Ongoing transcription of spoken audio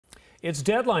It's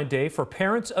deadline day for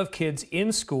parents of kids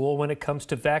in school when it comes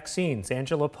to vaccines.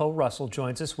 Angela Poe-Russell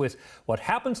joins us with what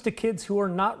happens to kids who are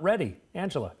not ready.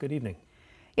 Angela, good evening.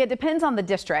 It depends on the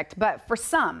district, but for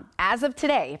some, as of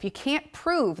today, if you can't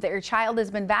prove that your child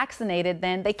has been vaccinated,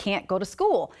 then they can't go to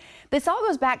school. This all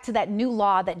goes back to that new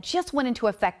law that just went into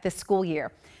effect this school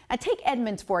year. Now, take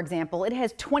Edmonds, for example. It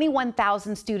has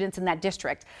 21,000 students in that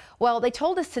district. Well, they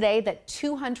told us today that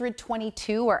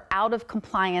 222 are out of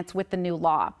compliance with the new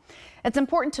law. It's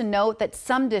important to note that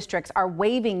some districts are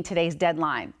waiving today's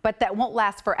deadline, but that won't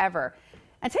last forever.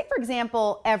 And take, for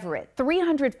example, Everett.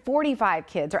 345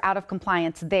 kids are out of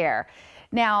compliance there.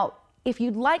 Now, if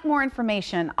you'd like more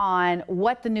information on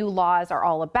what the new laws are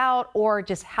all about or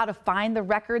just how to find the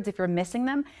records if you're missing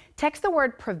them, text the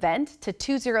word PREVENT to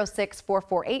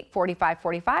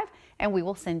 206-448-4545 and we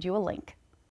will send you a link.